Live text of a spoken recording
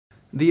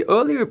The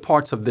earlier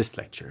parts of this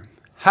lecture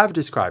have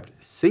described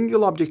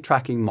single object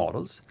tracking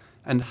models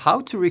and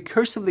how to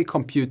recursively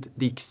compute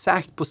the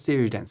exact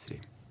posterior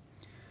density.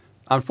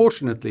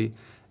 Unfortunately,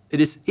 it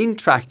is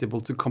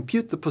intractable to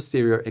compute the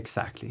posterior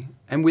exactly,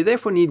 and we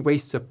therefore need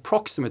ways to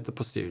approximate the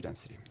posterior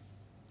density.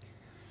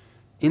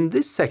 In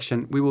this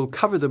section, we will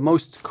cover the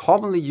most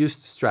commonly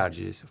used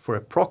strategies for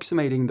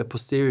approximating the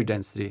posterior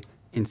density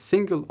in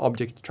single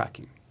object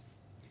tracking.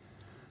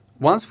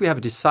 Once we have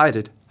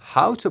decided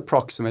how to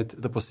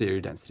approximate the posterior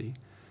density,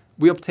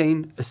 we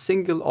obtain a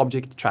single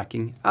object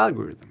tracking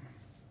algorithm.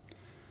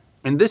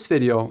 In this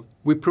video,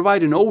 we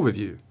provide an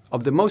overview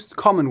of the most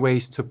common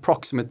ways to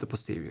approximate the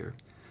posterior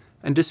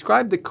and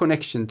describe the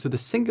connection to the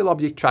single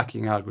object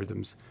tracking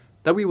algorithms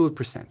that we will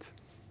present.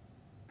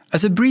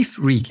 As a brief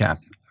recap,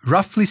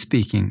 roughly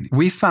speaking,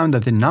 we found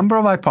that the number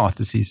of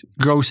hypotheses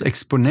grows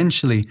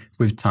exponentially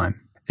with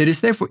time. It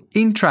is therefore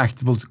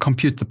intractable to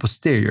compute the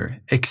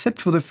posterior,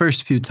 except for the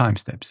first few time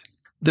steps.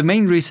 The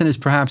main reason is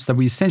perhaps that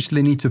we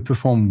essentially need to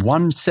perform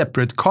one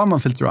separate Kalman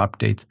filter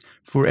update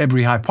for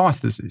every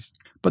hypothesis,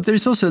 but there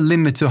is also a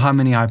limit to how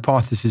many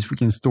hypotheses we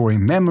can store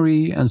in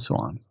memory and so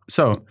on.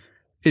 So,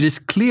 it is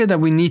clear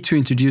that we need to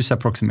introduce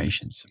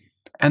approximations.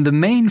 And the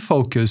main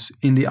focus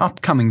in the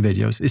upcoming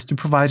videos is to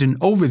provide an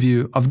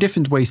overview of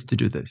different ways to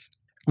do this.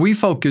 We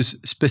focus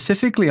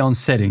specifically on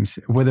settings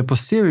where the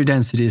posterior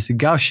density is a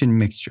Gaussian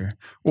mixture,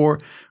 or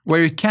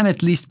where it can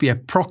at least be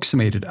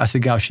approximated as a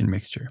Gaussian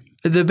mixture.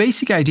 The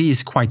basic idea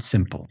is quite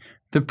simple.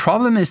 The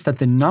problem is that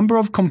the number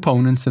of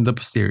components in the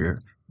posterior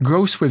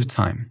grows with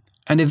time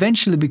and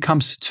eventually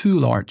becomes too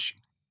large.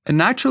 A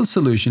natural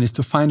solution is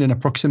to find an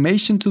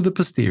approximation to the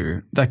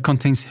posterior that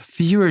contains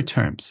fewer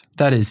terms.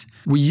 That is,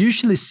 we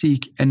usually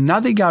seek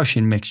another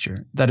Gaussian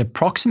mixture that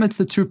approximates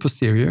the true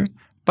posterior,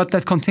 but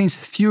that contains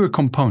fewer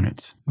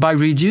components. By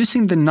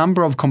reducing the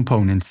number of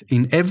components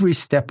in every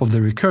step of the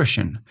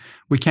recursion,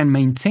 we can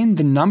maintain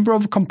the number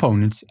of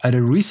components at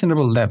a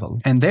reasonable level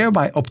and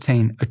thereby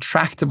obtain a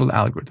tractable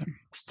algorithm.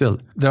 Still,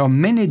 there are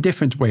many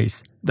different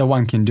ways that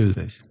one can do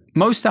this.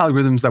 Most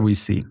algorithms that we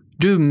see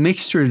do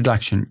mixture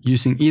reduction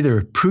using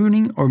either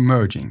pruning or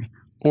merging,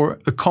 or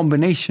a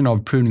combination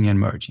of pruning and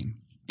merging.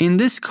 In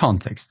this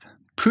context,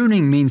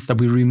 pruning means that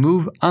we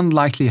remove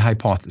unlikely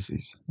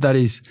hypotheses, that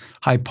is,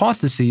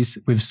 hypotheses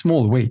with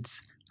small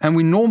weights, and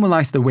we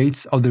normalize the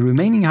weights of the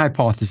remaining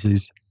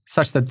hypotheses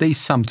such that they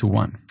sum to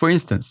 1. For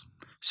instance,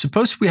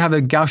 suppose we have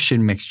a Gaussian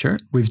mixture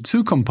with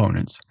two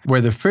components,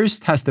 where the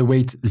first has the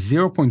weight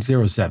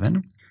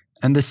 0.07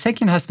 and the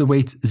second has the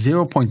weight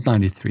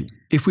 0.93.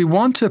 If we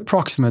want to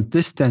approximate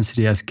this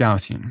density as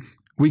Gaussian,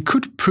 we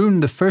could prune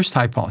the first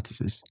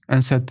hypothesis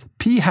and set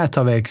p hat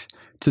of x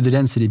to the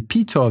density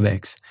p2 of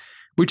x,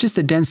 which is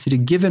the density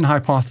given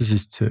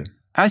hypothesis 2.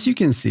 As you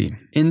can see,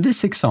 in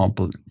this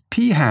example,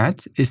 p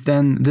hat is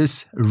then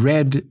this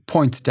red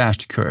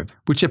point-dashed curve,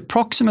 which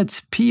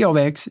approximates p of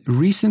x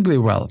reasonably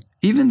well,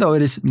 even though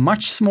it is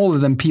much smaller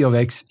than p of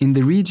x in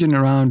the region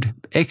around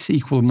x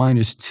equal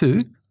minus 2,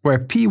 where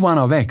p1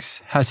 of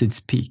x has its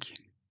peak.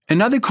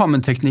 Another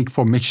common technique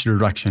for mixture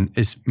reduction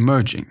is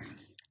merging.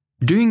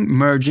 Doing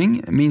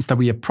merging means that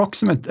we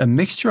approximate a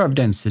mixture of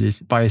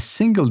densities by a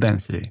single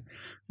density,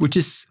 which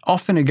is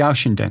often a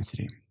Gaussian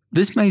density.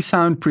 This may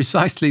sound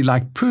precisely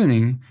like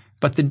pruning,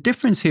 but the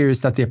difference here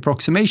is that the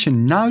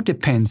approximation now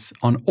depends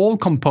on all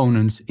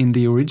components in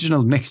the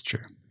original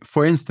mixture.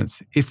 For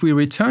instance, if we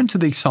return to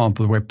the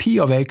example where p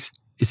of x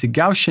is a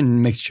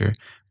Gaussian mixture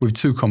with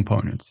two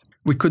components,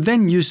 we could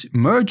then use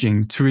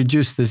merging to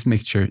reduce this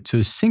mixture to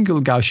a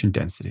single Gaussian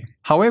density.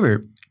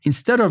 However,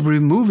 instead of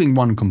removing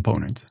one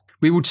component,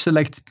 we would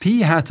select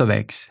p hat of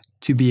x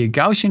to be a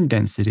Gaussian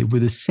density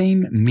with the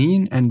same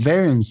mean and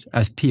variance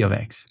as p of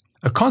x.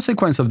 A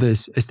consequence of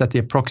this is that the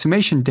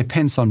approximation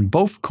depends on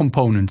both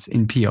components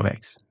in p of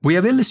x. We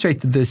have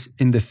illustrated this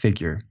in the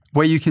figure,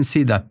 where you can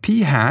see that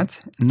p hat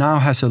now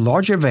has a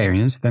larger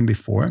variance than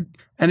before,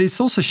 and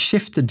it's also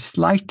shifted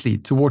slightly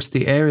towards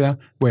the area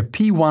where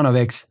p1 of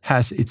x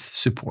has its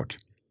support.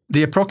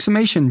 The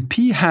approximation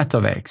p hat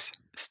of x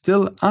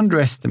still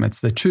underestimates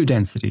the true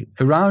density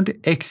around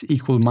x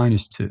equal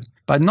minus 2,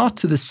 but not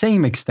to the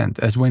same extent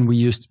as when we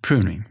used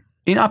pruning.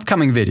 In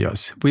upcoming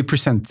videos, we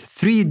present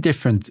 3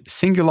 different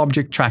single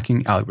object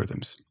tracking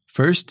algorithms.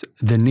 First,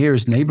 the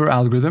nearest neighbor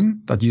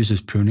algorithm that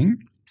uses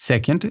pruning.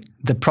 Second,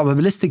 the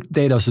probabilistic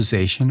data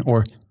association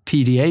or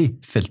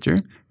PDA filter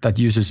that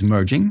uses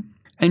merging.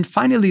 And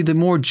finally, the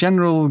more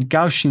general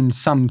Gaussian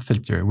sum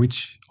filter,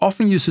 which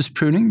often uses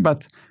pruning,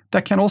 but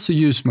that can also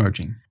use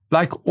merging.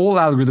 Like all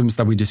algorithms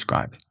that we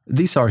describe,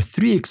 these are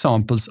 3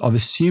 examples of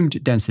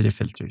assumed density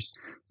filters.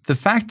 The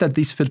fact that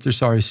these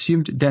filters are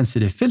assumed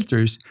density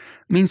filters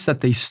means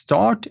that they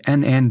start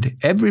and end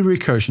every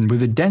recursion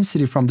with a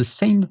density from the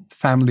same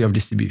family of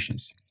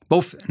distributions.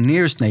 Both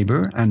nearest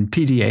neighbor and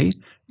PDA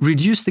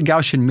reduce the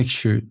Gaussian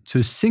mixture to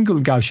a single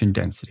Gaussian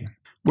density,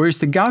 whereas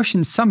the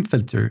Gaussian sum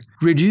filter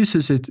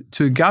reduces it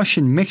to a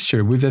Gaussian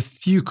mixture with a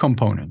few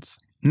components.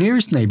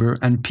 Nearest neighbor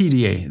and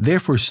PDA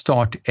therefore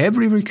start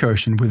every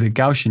recursion with a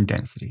Gaussian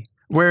density,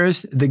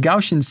 whereas the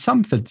Gaussian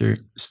sum filter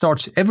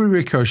starts every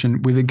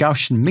recursion with a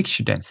Gaussian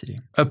mixture density.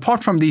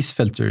 Apart from these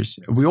filters,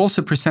 we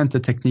also present a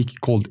technique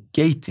called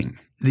gating.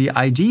 The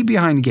idea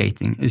behind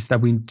gating is that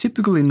we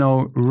typically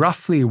know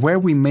roughly where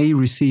we may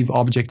receive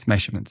object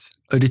measurements.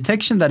 A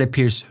detection that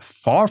appears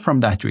far from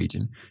that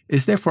region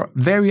is therefore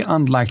very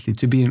unlikely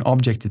to be an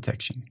object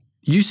detection.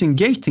 Using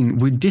gating,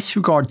 we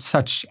disregard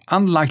such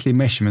unlikely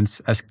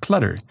measurements as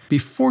clutter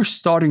before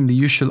starting the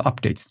usual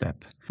update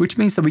step, which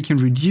means that we can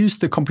reduce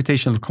the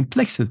computational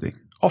complexity,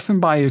 often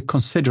by a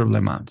considerable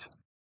amount.